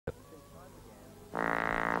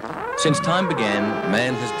Since time began,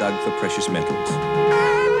 man has dug for precious metals.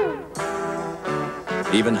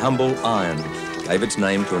 Even humble iron gave its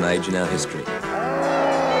name to an age in our history.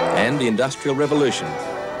 And the Industrial Revolution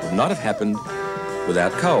would not have happened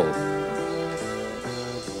without coal.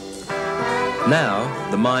 Now,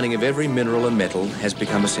 the mining of every mineral and metal has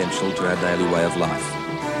become essential to our daily way of life.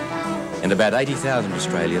 And about 80,000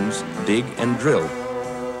 Australians dig and drill.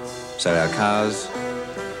 So our cars,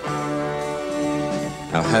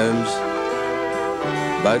 our homes,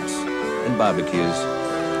 boats and barbecues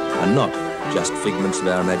are not just figments of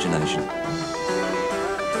our imagination.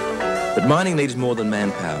 But mining needs more than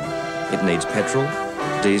manpower. It needs petrol,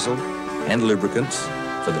 diesel and lubricants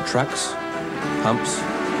for the trucks, pumps,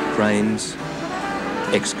 cranes,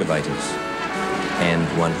 excavators and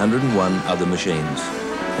 101 other machines.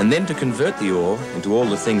 And then to convert the ore into all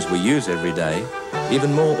the things we use every day,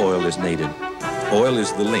 even more oil is needed. Oil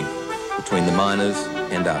is the link between the miners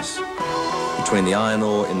and us, between the iron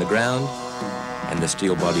ore in the ground and the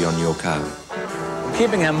steel body on your car.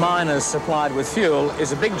 Keeping our miners supplied with fuel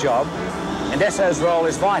is a big job, and Esso's role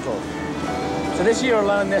is vital. So this year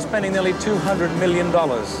alone, they're spending nearly $200 million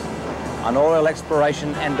on oil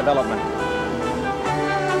exploration and development.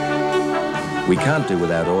 We can't do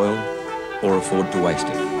without oil or afford to waste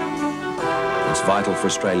it. It's vital for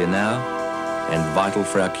Australia now and vital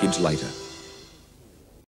for our kids later.